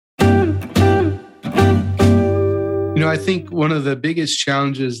I think one of the biggest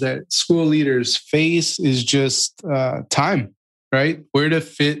challenges that school leaders face is just time, right? Where to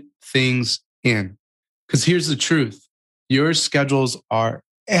fit things in. Because here's the truth. Your schedules are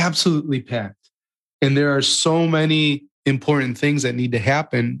absolutely packed. And there are so many important things that need to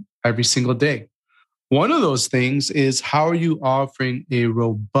happen every single day. One of those things is how are you offering a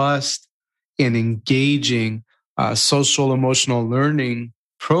robust and engaging social emotional learning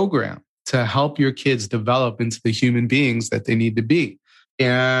program to help your kids develop into the human beings that they need to be.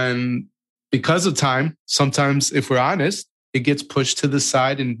 And because of time, sometimes, if we're honest, it gets pushed to the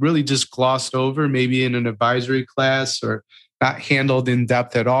side and really just glossed over, maybe in an advisory class or not handled in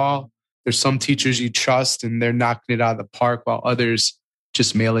depth at all. There's some teachers you trust and they're knocking it out of the park while others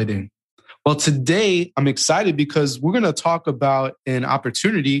just mail it in. Well, today I'm excited because we're going to talk about an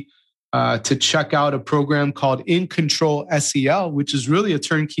opportunity to check out a program called In Control SEL, which is really a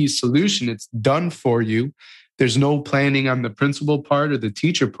turnkey solution. It's done for you. There's no planning on the principal part or the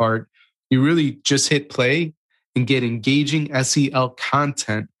teacher part. You really just hit play and get engaging SEL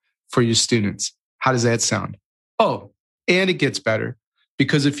content for your students. How does that sound? Oh, and it gets better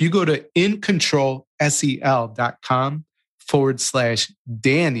because if you go to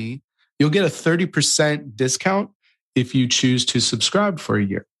incontrolsel.com/Danny, you'll get a 30% discount if you choose to subscribe for a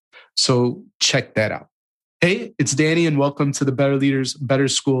year. So check that out. Hey, it's Danny and welcome to the Better Leaders, Better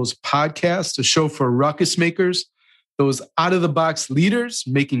Schools podcast, a show for ruckus makers, those out-of-the-box leaders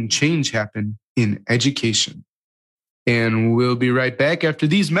making change happen in education. And we'll be right back after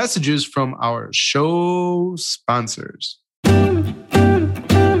these messages from our show sponsors.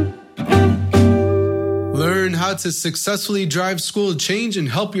 Learn how to successfully drive school change and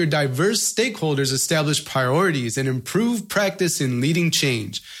help your diverse stakeholders establish priorities and improve practice in leading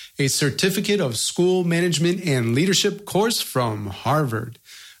change. A certificate of school management and leadership course from Harvard.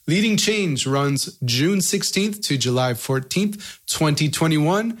 Leading Change runs June 16th to July 14th,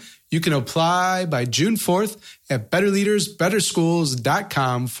 2021. You can apply by June 4th at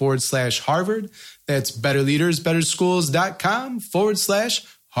betterleadersbetterschools.com/Harvard. That's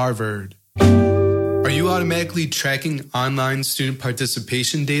betterleadersbetterschools.com/Harvard. Are you automatically tracking online student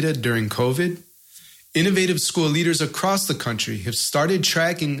participation data during COVID? Innovative school leaders across the country have started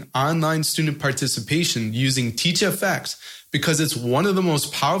tracking online student participation using TeachFX because it's one of the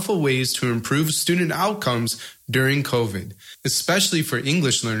most powerful ways to improve student outcomes during COVID, especially for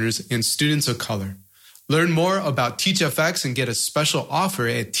English learners and students of color. Learn more about TeachFX and get a special offer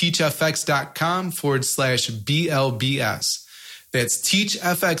at teachfx.com/BLBS. That's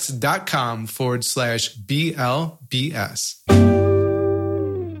teachfx.com/BLBS.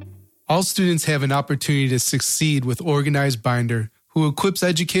 All students have an opportunity to succeed with Organized Binder, who equips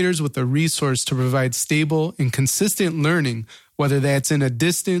educators with a resource to provide stable and consistent learning, whether that's in a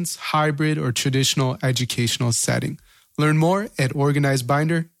distance, hybrid, or traditional educational setting. Learn more at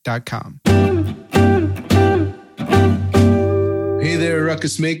organizedbinder.com. Hey there,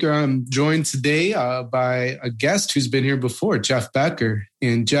 Ruckus Maker. I'm joined today by a guest who's been here before, Jeff Becker.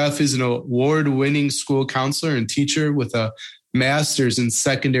 And Jeff is an award-winning school counselor and teacher with a master's in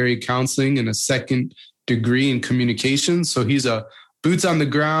secondary counseling and a second degree in communication. So he's a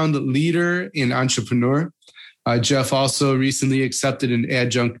boots-on-the-ground leader and entrepreneur. Jeff also recently accepted an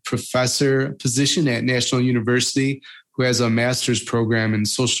adjunct professor position at National University, who has a master's program in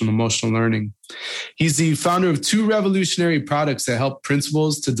social and emotional learning. He's the founder of two revolutionary products that help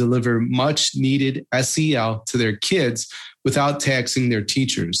principals to deliver much-needed SEL to their kids without taxing their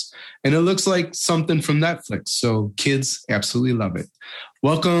teachers. And it looks like something from Netflix, so kids absolutely love it.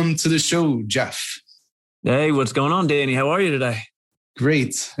 Welcome to the show, Jeff. Hey, what's going on, Danny? How are you today?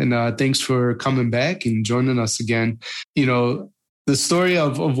 Great. And thanks for coming back and joining us again. The story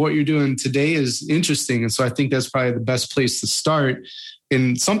of what you're doing today is interesting. And so I think that's probably the best place to start.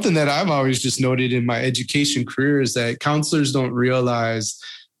 And something that I've always just noted in my education career is that counselors don't realize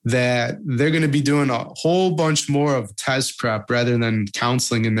that they're going to be doing a whole bunch more of test prep rather than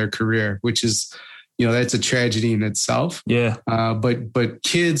counseling in their career, which is, that's a tragedy in itself. Yeah. But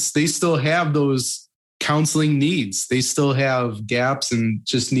kids, they still have those counseling needs. They still have gaps and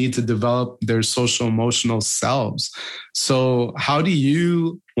just need to develop their social emotional selves. So how do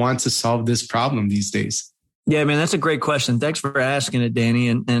you want to solve this problem these days? Yeah, man, that's a great question. Thanks for asking it, Danny.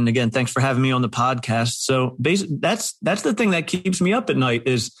 And again, thanks for having me on the podcast. So basically, that's the thing that keeps me up at night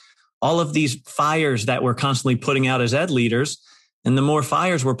is all of these fires that we're constantly putting out as ed leaders. And the more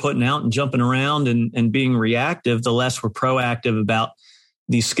fires we're putting out and jumping around and being reactive, the less we're proactive about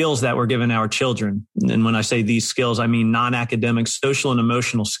these skills that we're giving our children. And when I say these skills, I mean non-academic, social and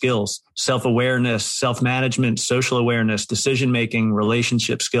emotional skills, self-awareness, self-management, social awareness, decision-making,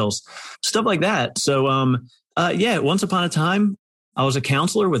 relationship skills, stuff like that. So, Yeah, once upon a time, I was a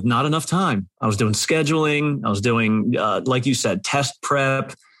counselor with not enough time. I was doing scheduling. I was doing, like you said, test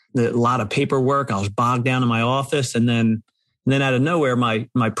prep, a lot of paperwork. I was bogged down in my office. And then out of nowhere,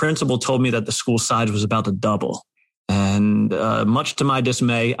 my principal told me that the school size was about to double. And much to my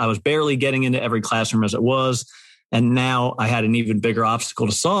dismay, I was barely getting into every classroom as it was. And now I had an even bigger obstacle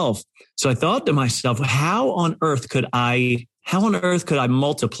to solve. So I thought to myself, how on earth could I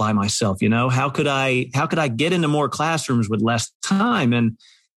multiply myself? How could I get into more classrooms with less time? And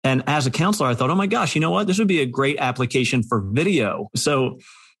as a counselor, I thought, oh my gosh, you know what? This would be a great application for video. So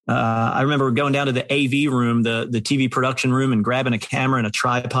I remember going down to the AV room, the TV production room, and grabbing a camera and a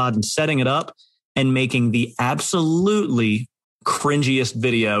tripod and setting it up and making the absolutely cringiest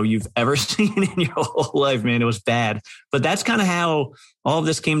video you've ever seen in your whole life, man. It was bad. But that's kind of how all of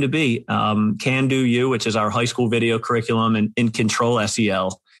this came to be. Can Do You, which is our high school video curriculum, and in Control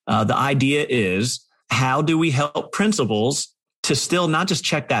SEL. The idea is, how do we help principals to still not just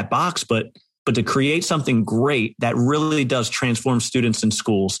check that box, but to create something great that really does transform students in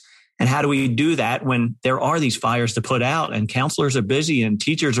schools? And how do we do that when there are these fires to put out and counselors are busy and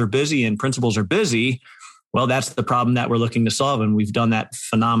teachers are busy and principals are busy? Well, that's the problem that we're looking to solve. And we've done that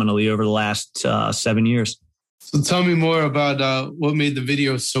phenomenally over the last 7 years. So tell me more about what made the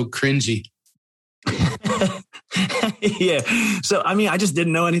video so cringy. Yeah. So, I just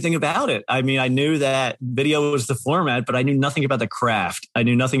didn't know anything about it. I knew that video was the format, but I knew nothing about the craft. I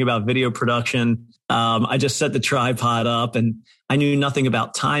knew nothing about video production. I just set the tripod up, and I knew nothing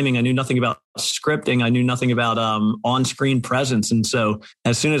about timing. I knew nothing about scripting. I knew nothing about on-screen presence. And so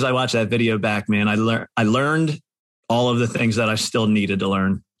as soon as I watched that video back, man, I learned all of the things that I still needed to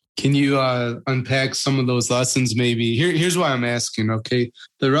learn. Can you unpack some of those lessons maybe? Here's why I'm asking, okay?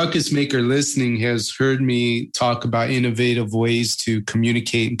 The ruckus maker listening has heard me talk about innovative ways to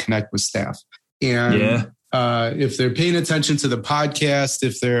communicate and connect with staff. And if they're paying attention to the podcast,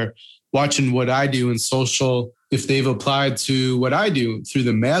 if they're watching what I do in social, if they've applied to what I do through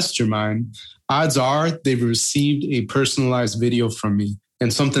the mastermind, odds are they've received a personalized video from me.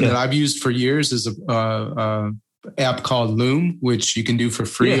 And something that I've used for years is a app called Loom, which you can do for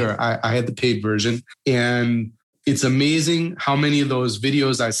free, or I had the paid version. And it's amazing how many of those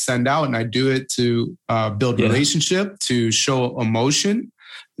videos I send out, and I do it to build relationship, to show emotion,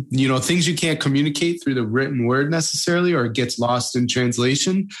 things you can't communicate through the written word necessarily, or it gets lost in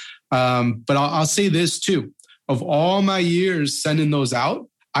translation. But I'll say this too. Of all my years sending those out,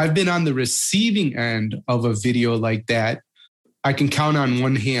 I've been on the receiving end of a video like that. I can count on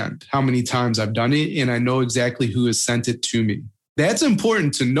one hand how many times I've done it, and I know exactly who has sent it to me. That's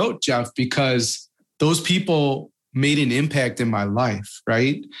important to note, Jeff, because those people made an impact in my life,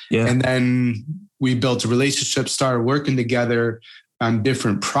 right? Yeah. And then we built a relationship, started working together on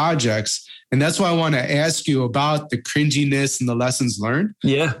different projects. And that's why I want to ask you about the cringiness and the lessons learned.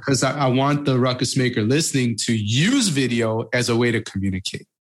 Yeah. Because I want the ruckus maker listening to use video as a way to communicate.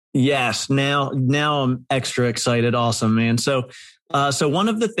 Yes. Now I'm extra excited. Awesome, man. So one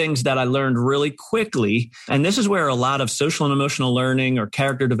of the things that I learned really quickly, and this is where a lot of social and emotional learning or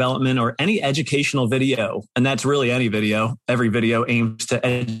character development or any educational video, and that's really any video, every video aims to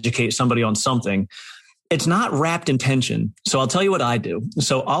educate somebody on something. It's not wrapped in tension. So I'll tell you what I do.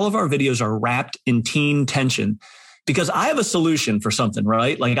 So all of our videos are wrapped in teen tension. Because I have a solution for something,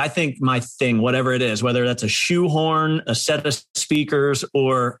 right? Like I think my thing, whatever it is, whether that's a shoehorn, a set of speakers,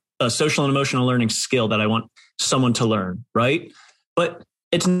 or a social and emotional learning skill that I want someone to learn, right? But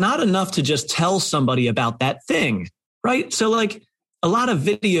it's not enough to just tell somebody about that thing, right? So like a lot of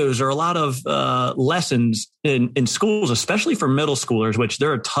videos or a lot of lessons in schools, especially for middle schoolers, which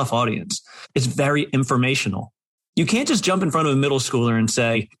they're a tough audience, it's very informational. You can't just jump in front of a middle schooler and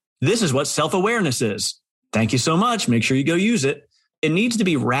say, this is what self-awareness is. Thank you so much. Make sure you go use it. It needs to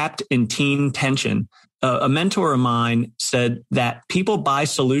be wrapped in teen tension. A mentor of mine said that people buy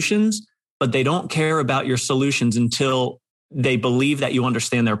solutions, but they don't care about your solutions until they believe that you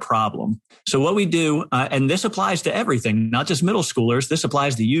understand their problem. So what we do, and this applies to everything, not just middle schoolers. This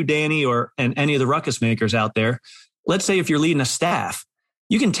applies to you, Danny, and any of the ruckus makers out there. Let's say if you're leading a staff,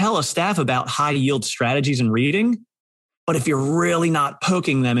 you can tell a staff about high yield strategies in reading. But if you're really not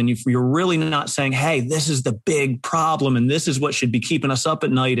poking them and if you're really not saying, hey, this is the big problem and this is what should be keeping us up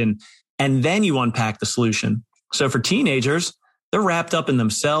at night, and then you unpack the solution. So for teenagers, they're wrapped up in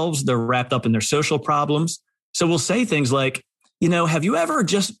themselves. They're wrapped up in their social problems. So we'll say things like, have you ever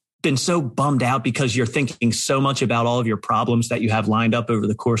just been so bummed out because you're thinking so much about all of your problems that you have lined up over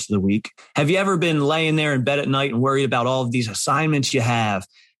the course of the week? Have you ever been laying there in bed at night and worried about all of these assignments you have?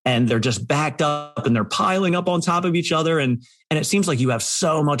 And they're just backed up and they're piling up on top of each other. And it seems like you have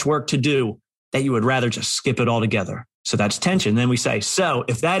so much work to do. that you would rather just skip it altogether. So that's tension. Then we say, so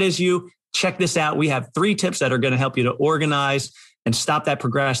if that is you, check this out. We have 3 tips that are going to help you to organize and stop that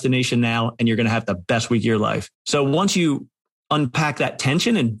procrastination now, and you're going to have the best week of your life. So once you unpack that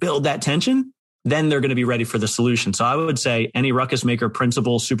tension and build that tension, then they're going to be ready for the solution. So I would say any ruckus maker,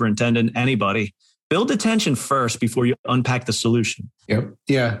 principal, superintendent, anybody, build the tension first before you unpack the solution. Yep.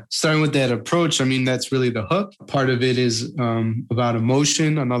 Yeah. Starting with that approach, I mean, that's really the hook. Part of it is about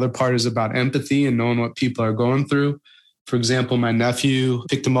emotion. Another part is about empathy and knowing what people are going through. For example, my nephew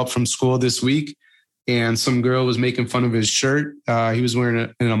picked him up from school this week, and some girl was making fun of his shirt. He was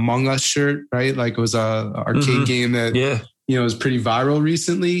wearing an Among Us shirt, right? Like it was a arcade game that was pretty viral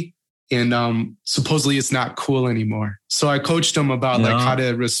recently. And supposedly it's not cool anymore. So I coached him about like how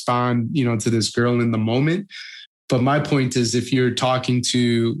to respond, to this girl in the moment. But my point is, if you're talking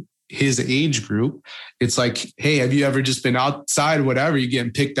to his age group, it's like, hey, have you ever just been outside, whatever, you're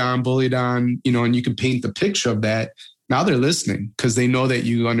getting picked on, bullied on, and you can paint the picture of that. Now they're listening because they know that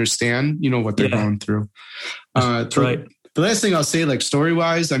you understand, what they're going through. That's right. The last thing I'll say, like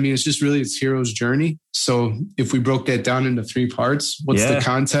story-wise, I mean, it's hero's journey. So if we broke that down into 3 parts, what's the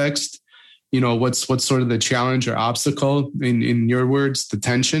context? What's sort of the challenge or obstacle, in your words, the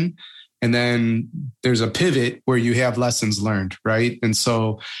tension. And then there's a pivot where you have lessons learned, right? And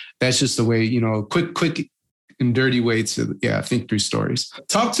so that's just the way, quick and dirty way to, think through stories.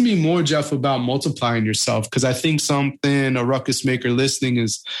 Talk to me more, Jeff, about multiplying yourself, because I think something a ruckus maker listening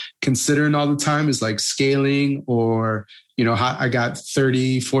is considering all the time is like scaling, or, I got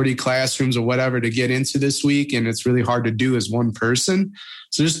 30, 40 classrooms or whatever to get into this week, and it's really hard to do as one person.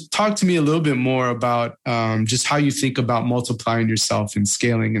 So just talk to me a little bit more about just how you think about multiplying yourself and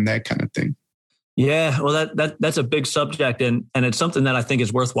scaling and that kind of thing. Yeah, well, that's a big subject, and it's something that I think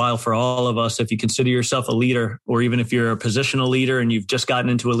is worthwhile for all of us. If you consider yourself a leader, or even if you're a positional leader and you've just gotten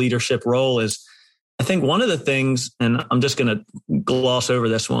into a leadership role, is I think one of the things, and I'm just going to gloss over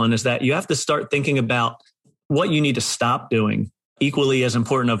this one, is that you have to start thinking about what you need to stop doing, equally as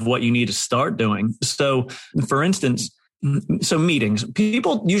important of what you need to start doing. So, for instance, meetings,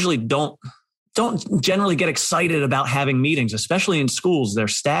 people usually don't generally get excited about having meetings, especially in schools. They're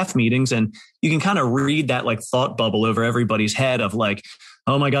staff meetings, and you can kind of read that like thought bubble over everybody's head of like,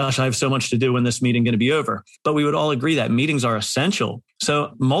 oh my gosh, I have so much to do when this meeting going to be over. But we would all agree that meetings are essential.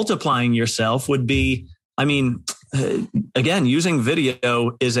 So multiplying yourself would be, again, using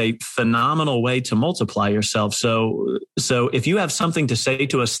video is a phenomenal way to multiply yourself. So if you have something to say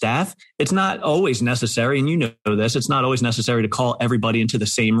to a staff, it's not always necessary, and you know this, it's not always necessary to call everybody into the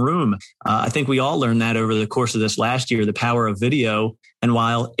same room. I think we all learned that over the course of this last year, the power of video. And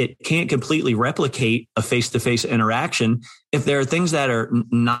while it can't completely replicate a face-to-face interaction, if there are things that are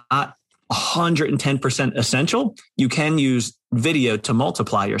not 110% essential, you can use video to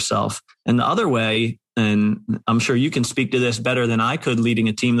multiply yourself. And the other way, and I'm sure you can speak to this better than I could, leading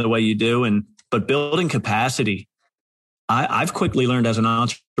a team the way you do, but building capacity. I've quickly learned as an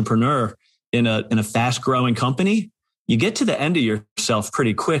entrepreneur in a fast growing company, you get to the end of yourself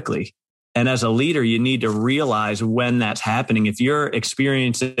pretty quickly. And as a leader, you need to realize when that's happening. If you're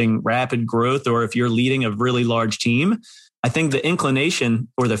experiencing rapid growth, or if you're leading a really large team, I think the inclination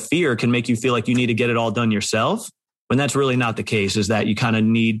or the fear can make you feel like you need to get it all done yourself, when that's really not the case. Is that you kind of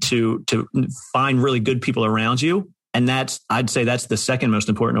need to find really good people around you. And I'd say that's the second most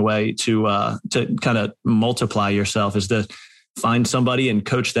important way to kind of multiply yourself, is to find somebody and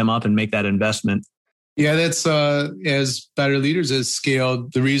coach them up and make that investment. Yeah, that's as better leaders as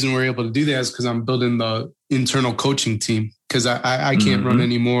scaled. The reason we're able to do that is because I'm building the internal coaching team, because I can't run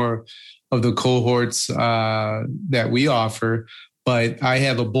any more of the cohorts that we offer. But I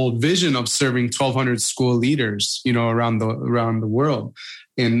have a bold vision of serving 1,200 school leaders, around the world.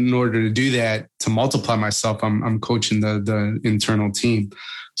 And in order to do that, to multiply myself, I'm coaching the internal team.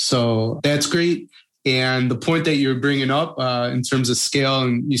 So that's great. And the point that you're bringing up in terms of scale,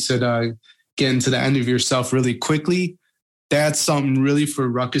 and you said getting to the end of yourself really quickly, that's something really for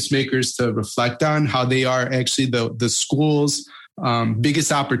ruckus makers to reflect on, how they are actually the school's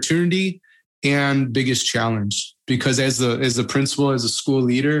biggest opportunity and biggest challenge. Because as the principal, as a school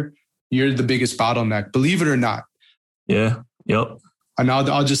leader, you're the biggest bottleneck, believe it or not. Yeah. Yep. And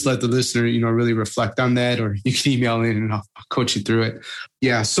I'll just let the listener, really reflect on that, or you can email in and I'll coach you through it.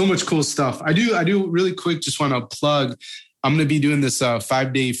 Yeah. So much cool stuff. I do really quick. Just want to plug, I'm going to be doing this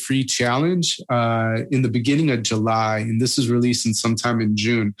 5-day free challenge in the beginning of July. And this is releasing sometime in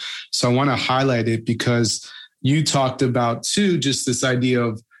June. So I want to highlight it because you talked about too, just this idea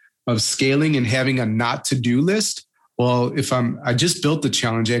of scaling and having a not to-do list. Well, I just built the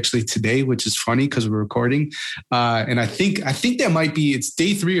challenge actually today, which is funny because we're recording. And I think that might be, it's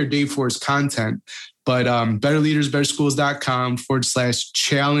day 3 or day 4's content, but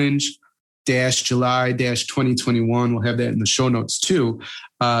betterleadersbetterschools.com/challenge-July-2021. We'll have that in the show notes too.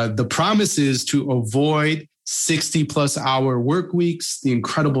 The promise is to avoid 60+ hour work weeks, the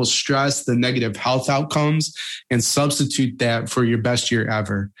incredible stress, the negative health outcomes, and substitute that for your best year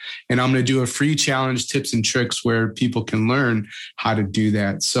ever. And I'm going to do a free challenge, tips and tricks where people can learn how to do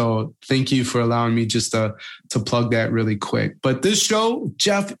that. So thank you for allowing me just to plug that really quick. But this show,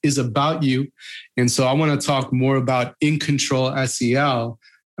 Jeff, is about you. And so I want to talk more about In Control SEL.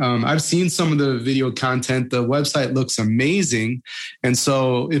 I've seen some of the video content. The website looks amazing. And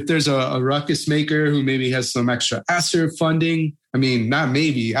so if there's a ruckus maker who maybe has some extra ESSER funding, I mean, not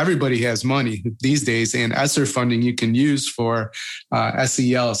maybe, everybody has money these days, and ESSER funding you can use for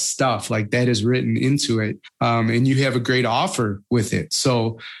SEL stuff like that is written into it. And you have a great offer with it.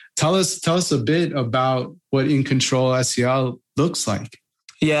 So tell us a bit about what In Control SEL looks like.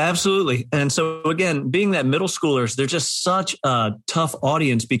 Yeah, absolutely. And so again, being that middle schoolers, they're just such a tough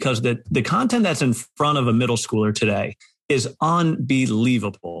audience because the content that's in front of a middle schooler today is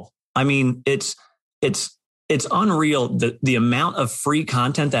unbelievable. I mean, it's unreal, the amount of free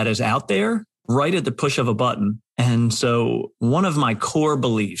content that is out there right at the push of a button. And so one of my core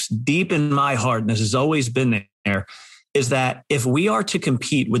beliefs deep in my heart, and this has always been there, is that if we are to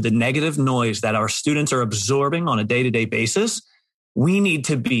compete with the negative noise that our students are absorbing on a day-to-day basis, we need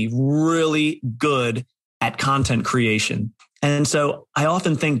to be really good at content creation. And so I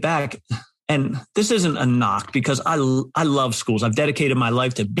often think back, and this isn't a knock because I love schools. I've dedicated my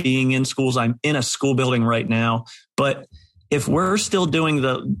life to being in schools. I'm in a school building right now. But if we're still doing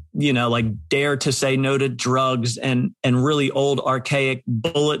like dare to say no to drugs and really old archaic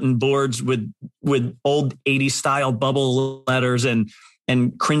bulletin boards with old 80s style bubble letters and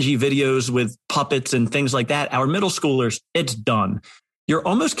cringy videos with puppets and things like that, our middle schoolers, it's done. You're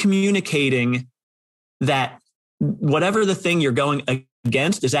almost communicating that whatever the thing you're going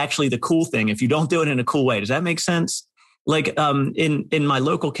against is actually the cool thing if you don't do it in a cool way. Does that make sense? Like in my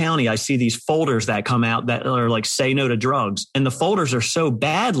local county, I see these folders that come out that are like say no to drugs. And the folders are so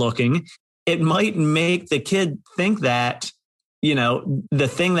bad looking, it might make the kid think that, the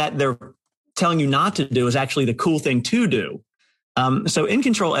thing that they're telling you not to do is actually the cool thing to do. So In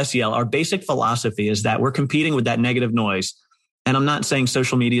Control SEL, our basic philosophy is that we're competing with that negative noise. And I'm not saying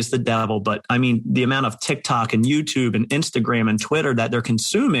social media is the devil, but I mean, the amount of TikTok and YouTube and Instagram and Twitter that they're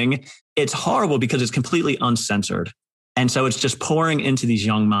consuming, it's horrible because it's completely uncensored. And so it's just pouring into these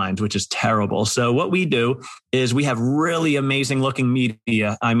young minds, which is terrible. So what we do is we have really amazing looking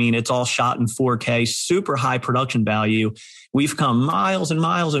media. I mean, it's all shot in 4K, super high production value. We've come miles and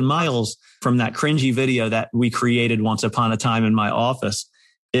miles and miles from that cringy video that we created once upon a time in my office.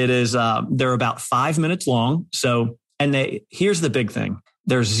 It is, they're about 5 minutes long. So, here's the big thing.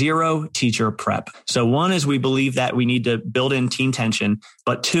 There's zero teacher prep. So one is we believe that we need to build in teen tension,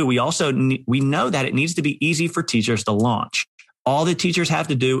 but two, we also we know that it needs to be easy for teachers to launch. All the teachers have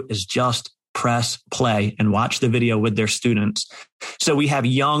to do is just press play and watch the video with their students. So we have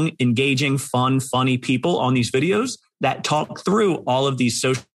young, engaging, fun, funny people on these videos that talk through all of these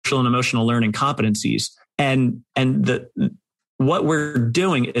social and emotional learning competencies. And what we're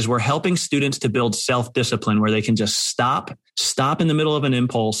doing is we're helping students to build self-discipline where they can just stop in the middle of an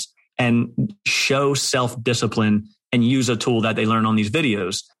impulse and show self-discipline and use a tool that they learn on these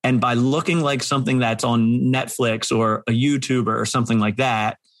videos. And by looking like something that's on Netflix or a YouTuber or something like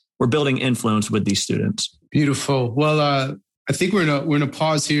that, we're building influence with these students. Beautiful. Well, I think we're gonna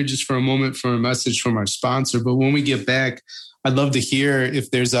pause here just for a moment for a message from our sponsor. But when we get back, I'd love to hear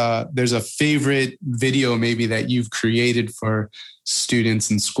if there's a favorite video maybe that you've created for students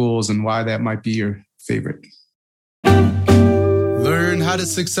in schools and why that might be your favorite. Learn how to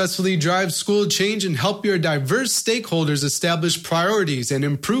successfully drive school change and help your diverse stakeholders establish priorities and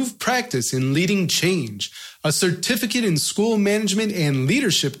improve practice in leading change. A certificate in school management and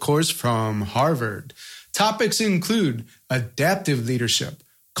leadership course from Harvard. Topics include adaptive leadership,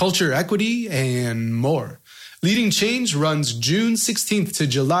 culture equity, and more. Leading Change runs June 16th to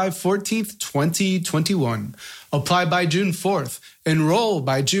July 14th, 2021. Apply by June 4th. Enroll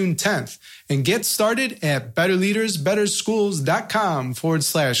by June 10th. And get started at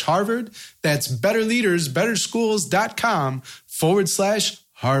betterleadersbetterschools.com/Harvard. That's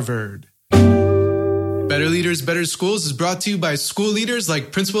betterleadersbetterschools.com/Harvard. Better Leaders, Better Schools is brought to you by school leaders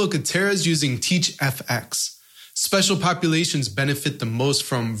like Principal Gutierrez using TeachFX. Special populations benefit the most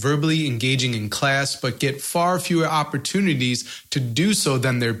from verbally engaging in class, but get far fewer opportunities to do so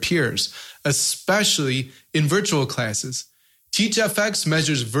than their peers, especially in virtual classes. TeachFX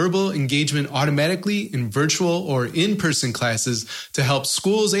measures verbal engagement automatically in virtual or in-person classes to help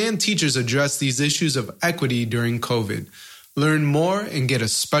schools and teachers address these issues of equity during COVID. Learn more and get a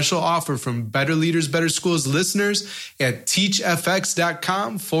special offer from Better Leaders, Better Schools listeners at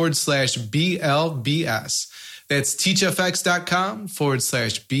teachfx.com/BLBS. That's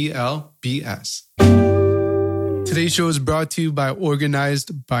teachfx.com/BLBS. Today's show is brought to you by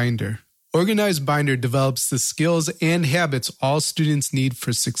Organized Binder. Organized Binder develops the skills and habits all students need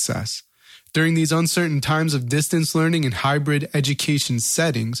for success. During these uncertain times of distance learning and hybrid education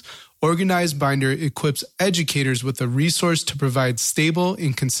settings, Organized Binder equips educators with a resource to provide stable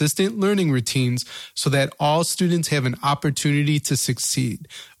and consistent learning routines so that all students have an opportunity to succeed,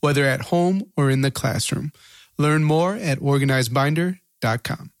 whether at home or in the classroom. Learn more at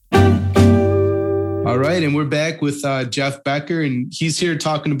organizedbinder.com. All right, and we're back with Jeff Becker, and he's here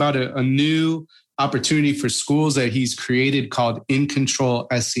talking about a new opportunity for schools that he's created called In Control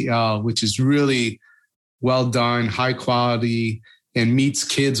SEL, which is really well done, high quality, and meets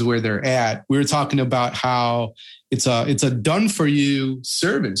kids where they're at. We were talking about how it's a done for you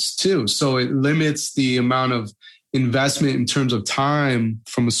service too, so it limits the amount of investment in terms of time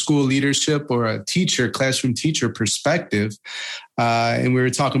from a school leadership or a teacher, classroom teacher perspective. And we were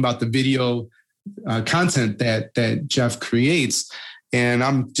talking about the video content that Jeff creates. And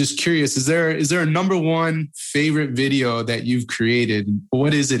I'm just curious, is there a number one favorite video that you've created?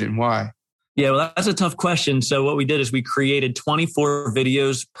 What is it and why? Yeah, well, that's a tough question. So what we did is we created 24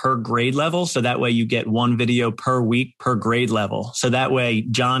 videos per grade level. So that way you get one video per week per grade level. So that way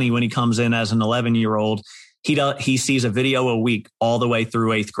Johnny, when he comes in as an 11-year-old, he sees a video a week all the way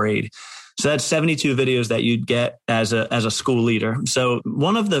through 8th grade. So that's 72 videos that you'd get as a school leader. So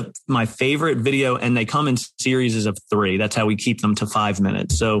one of my favorite video, and they come in series of 3. That's how we keep them to 5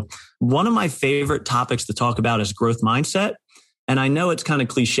 minutes. So one of my favorite topics to talk about is growth mindset. And I know it's kind of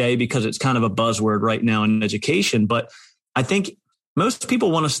cliche because it's kind of a buzzword right now in education, but I think most people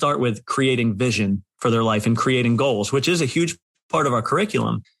want to start with creating vision for their life and creating goals, which is a huge part of our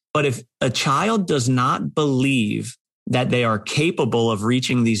curriculum. But if a child does not believe that they are capable of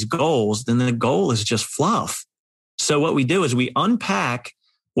reaching these goals, then the goal is just fluff. So what we do is we unpack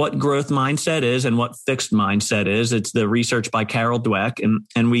what growth mindset is and what fixed mindset is. It's the research by Carol Dweck. And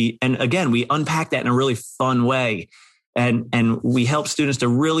again, we unpack that in a really fun way. And we help students to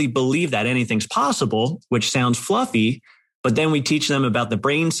really believe that anything's possible, which sounds fluffy, but then we teach them about the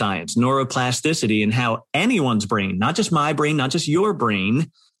brain science, neuroplasticity, and how anyone's brain, not just my brain, not just your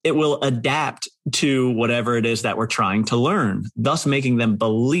brain, it will adapt to whatever it is that we're trying to learn, thus making them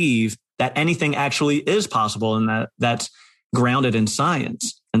believe that anything actually is possible and that's grounded in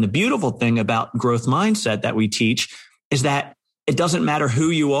science. And the beautiful thing about growth mindset that we teach is that it doesn't matter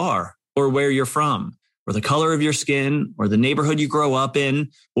who you are or where you're from or the color of your skin or the neighborhood you grow up in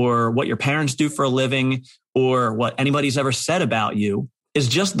or what your parents do for a living or what anybody's ever said about you. Is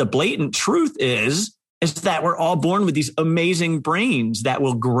just the blatant truth is that we're all born with these amazing brains that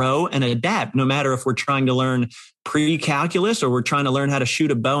will grow and adapt, no matter if we're trying to learn pre-calculus or we're trying to learn how to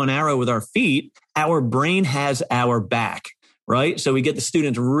shoot a bow and arrow with our feet. Our brain has our back, right? So we get the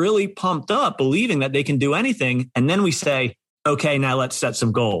students really pumped up, believing that they can do anything. And then we say, okay, now let's set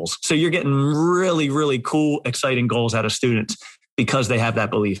some goals. So you're getting really, really cool, exciting goals out of students because they have that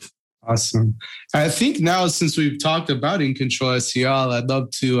belief. Awesome. I think now, since we've talked about In Control SEL, I'd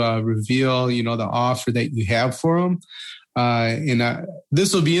love to reveal, the offer that you have for them.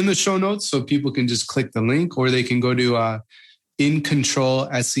 This will be in the show notes, so people can just click the link, or they can go to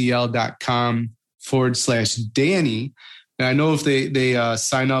incontrolsel.com/Danny. And I know if they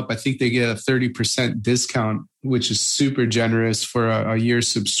sign up, I think they get a 30% discount, which is super generous for a year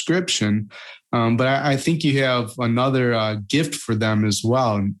subscription. But I think you have another gift for them as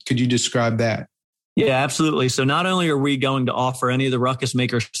well. Could you describe that? Yeah, absolutely. So not only are we going to offer any of the Ruckus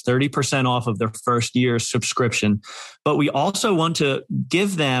Makers 30% off of their first year's subscription, but we also want to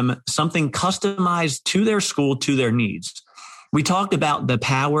give them something customized to their school, to their needs. We talked about the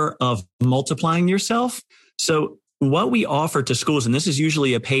power of multiplying yourself. So what we offer to schools, and this is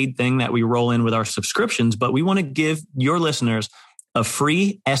usually a paid thing that we roll in with our subscriptions, but we want to give your listeners a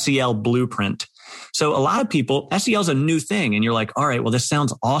free SEL blueprint. So a lot of people, SEL is a new thing, and you're like, all right, well, this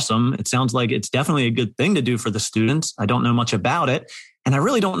sounds awesome. It sounds like it's definitely a good thing to do for the students. I don't know much about it, and I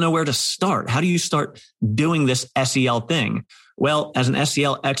really don't know where to start. How do you start doing this SEL thing? Well, as an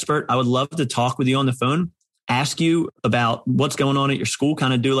SEL expert, I would love to talk with you on the phone ask you about what's going on at your school,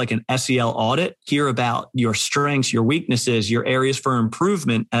 kind of do like an SEL audit, hear about your strengths, your weaknesses, your areas for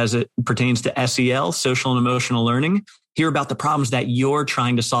improvement as it pertains to SEL, social and emotional learning, hear about the problems that you're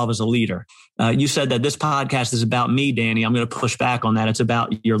trying to solve as a leader. You said that this podcast is about me, Danny. I'm going to push back on that. It's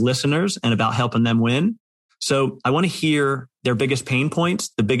about your listeners and about helping them win. So I want to hear their biggest pain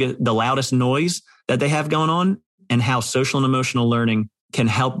points, the loudest noise that they have going on, and how social and emotional learning can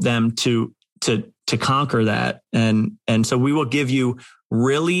help them to conquer that. And so we will give you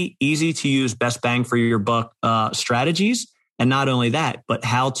really easy to use, best bang for your buck strategies. And not only that, but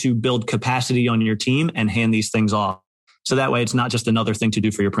how to build capacity on your team and hand these things off. So that way it's not just another thing to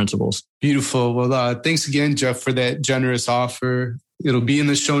do for your principals. Beautiful. Well, thanks again, Jeff, for that generous offer. It'll be in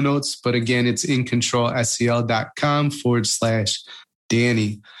the show notes, but again, it's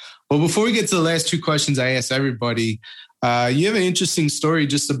incontrolsel.com/Danny. Well, before we get to the last two questions I asked everybody, you have an interesting story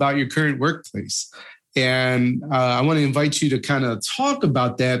just about your current workplace. And I want to invite you to kind of talk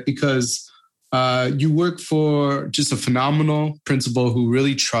about that because you work for just a phenomenal principal who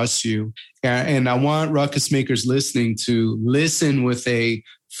really trusts you. And I want ruckus makers listening to listen with a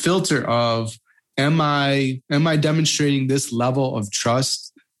filter of, am I demonstrating this level of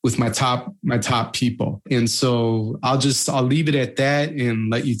trust with my top people? And so I'll leave it at that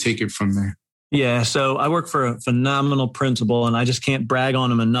and let you take it from there. Yeah. So I work for a phenomenal principal, and I just can't brag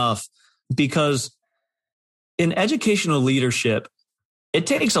on him enough, because in educational leadership, it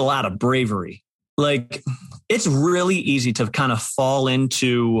takes a lot of bravery. Like, it's really easy to kind of fall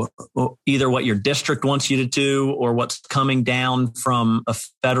into either what your district wants you to do or what's coming down from a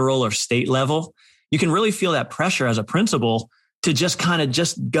federal or state level. You can really feel that pressure as a principal to just kind of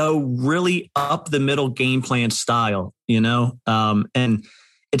just go really up the middle game plan style, and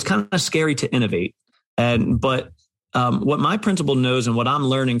it's kind of scary to innovate. But what my principal knows and what I'm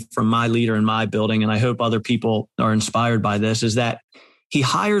learning from my leader in my building, and I hope other people are inspired by this, is that he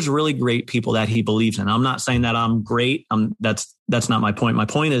hires really great people that he believes in. I'm not saying that I'm great. That's not my point. My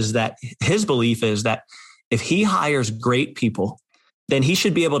point is that his belief is that if he hires great people, then he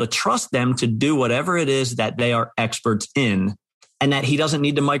should be able to trust them to do whatever it is that they are experts in, and that he doesn't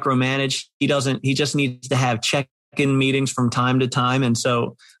need to micromanage. He just needs to have check-in meetings from time to time. And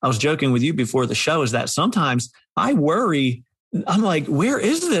so I was joking with you before the show is that sometimes I worry. I'm like, where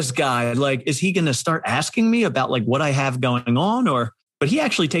is this guy? Like, is he going to start asking me about like what I have going on? But he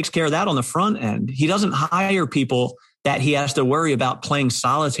actually takes care of that on the front end. He doesn't hire people that he has to worry about playing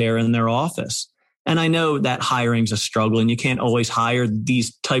solitaire in their office. And I know that hiring's a struggle, and you can't always hire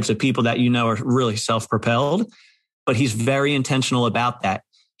these types of people that are really self-propelled, but he's very intentional about that.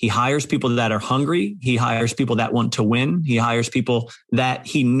 He hires people that are hungry. He hires people that want to win. He hires people that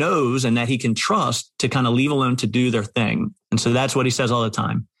he knows and that he can trust to kind of leave alone to do their thing. And so that's what he says all the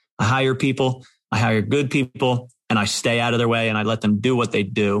time. I hire people, I hire good people, and I stay out of their way and I let them do what they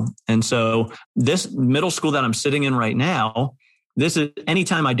do. And so this middle school that I'm sitting in right now, this is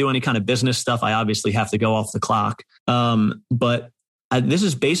anytime I do any kind of business stuff, I obviously have to go off the clock. But this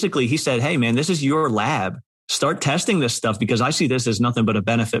is basically, he said, hey man, this is your lab. Start testing this stuff because I see this as nothing but a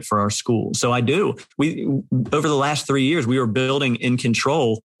benefit for our school. So I do. Over the last 3 years, we were building In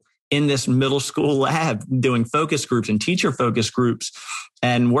Control in this middle school lab, doing focus groups and teacher focus groups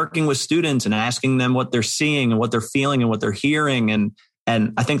and working with students and asking them what they're seeing and what they're feeling and what they're hearing. And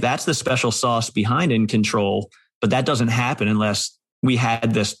I think that's the special sauce behind In Control. But that doesn't happen unless we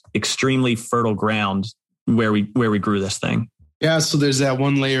had this extremely fertile ground where we grew this thing. Yeah, so there's that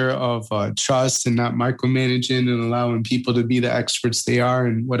one layer of trust and not micromanaging and allowing people to be the experts they are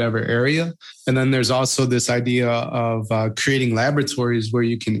in whatever area. And then there's also this idea of creating laboratories where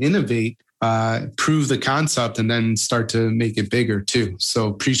you can innovate, prove the concept, and then start to make it bigger too. So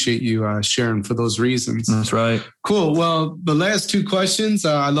appreciate you sharing for those reasons. That's right. Cool. Well, the last two questions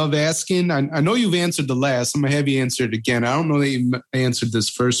I love asking. I know you've answered the last. I'm going to have you answer it again. I don't know that you answered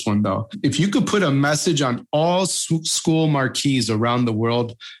this first one, though. If you could put a message on all school marquees around the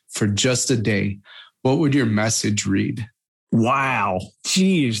world for just a day, what would your message read? Wow.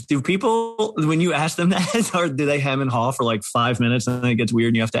 Jeez. Do people, when you ask them that, or do they hem and haw for like 5 minutes and then it gets weird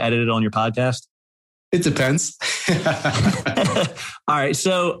and you have to edit it on your podcast? It depends. All right.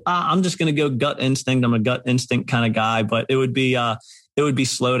 So I'm just going to go gut instinct. I'm a gut instinct kind of guy, but it would be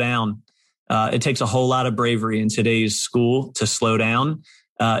slow down. It takes a whole lot of bravery in today's school to slow down.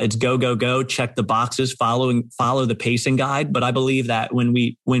 It's go, go, go, check the boxes, follow the pacing guide. But I believe that when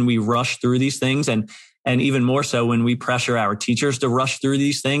we rush through these things and even more so when we pressure our teachers to rush through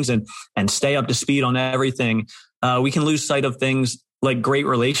these things and stay up to speed on everything, we can lose sight of things like great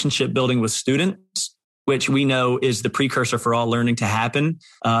relationship building with students which we know is the precursor for all learning to happen.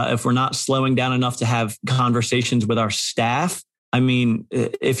 If we're not slowing down enough to have conversations with our staff, I mean,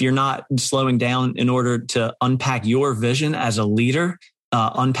 if you're not slowing down in order to unpack your vision as a leader,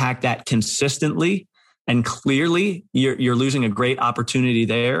 unpack that consistently and clearly, you're losing a great opportunity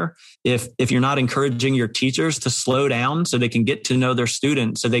there. If you're not encouraging your teachers to slow down so they can get to know their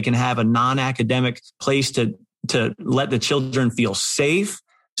students, so they can have a non-academic place to let the children feel safe.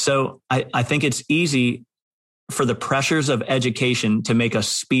 So I think it's easy for the pressures of education to make us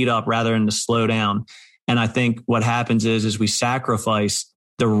speed up rather than to slow down. And I think what happens is we sacrifice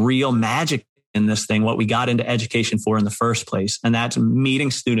the real magic in this thing, what we got into education for in the first place. And that's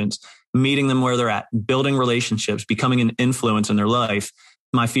meeting students, meeting them where they're at, building relationships, becoming an influence in their life.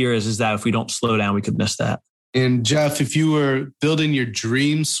 My fear is that if we don't slow down, we could miss that. And Jeff, if you were building your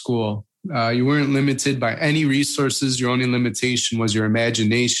dream school, you weren't limited by any resources. Your only limitation was your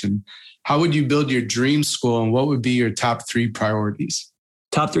imagination. How would you build your dream school, and what would be your top 3 priorities?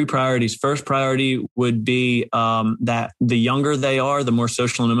 Top 3 priorities. First priority would be that the younger they are, the more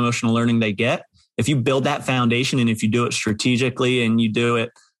social and emotional learning they get. If you build that foundation and if you do it strategically and you do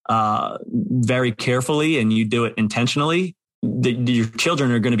it very carefully and you do it intentionally, your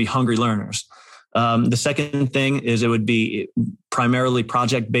children are going to be hungry learners. The second thing is it would be primarily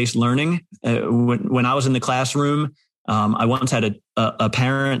project-based learning. When I was in the classroom, I once had a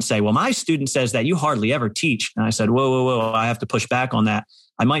parent say, well, my student says that you hardly ever teach. And I said, whoa, I have to push back on that.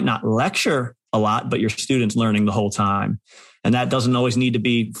 I might not lecture a lot, but your student's learning the whole time. And that doesn't always need to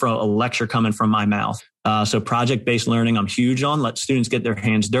be from a lecture coming from my mouth. So project-based learning, I'm huge on. Let students get their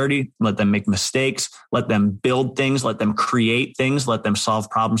hands dirty, let them make mistakes, let them build things, let them create things, let them solve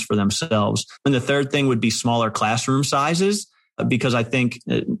problems for themselves. And the third thing would be smaller classroom sizes, because I think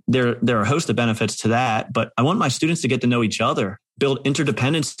there are a host of benefits to that. But I want my students to get to know each other, build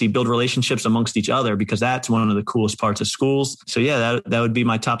interdependency, build relationships amongst each other, because that's one of the coolest parts of schools. So yeah, that would be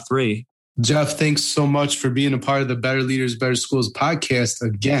my top 3. Jeff, thanks so much for being a part of the Better Leaders, Better Schools podcast.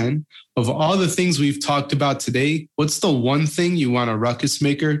 Again, of all the things we've talked about today, what's the one thing you want a ruckus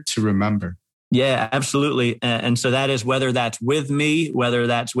maker to remember? Yeah, absolutely. And so that is whether that's with me, whether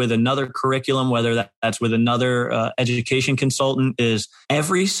that's with another curriculum, whether that's with another education consultant, is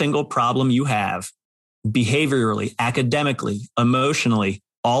every single problem you have, behaviorally, academically, emotionally,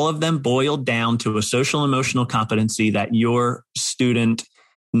 all of them boil down to a social emotional competency that your student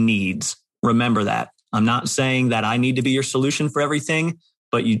needs. Remember that. I'm not saying that I need to be your solution for everything,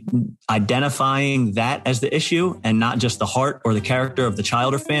 but you identifying that as the issue and not just the heart or the character of the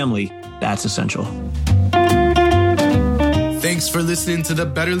child or family, that's essential. Thanks for listening to the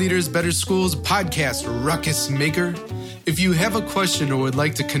Better Leaders, Better Schools podcast, Ruckus Maker. If you have a question or would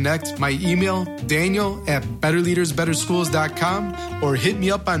like to connect, my email, daniel@betterleadersbetterschools.com, or hit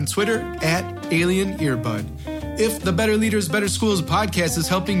me up on Twitter @AlienEarbud. If the Better Leaders, Better Schools podcast is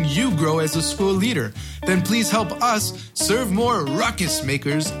helping you grow as a school leader, then please help us serve more ruckus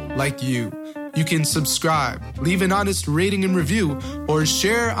makers like you. You can subscribe, leave an honest rating and review, or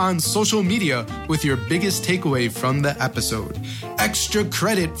share on social media with your biggest takeaway from the episode. Extra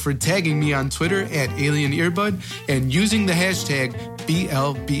credit for tagging me on Twitter @AlienEarbud and using the hashtag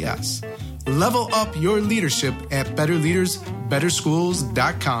BLBS. Level up your leadership at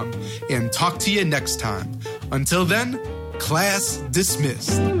betterleadersbetterschools.com, and talk to you next time. Until then, class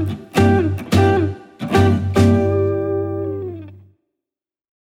dismissed.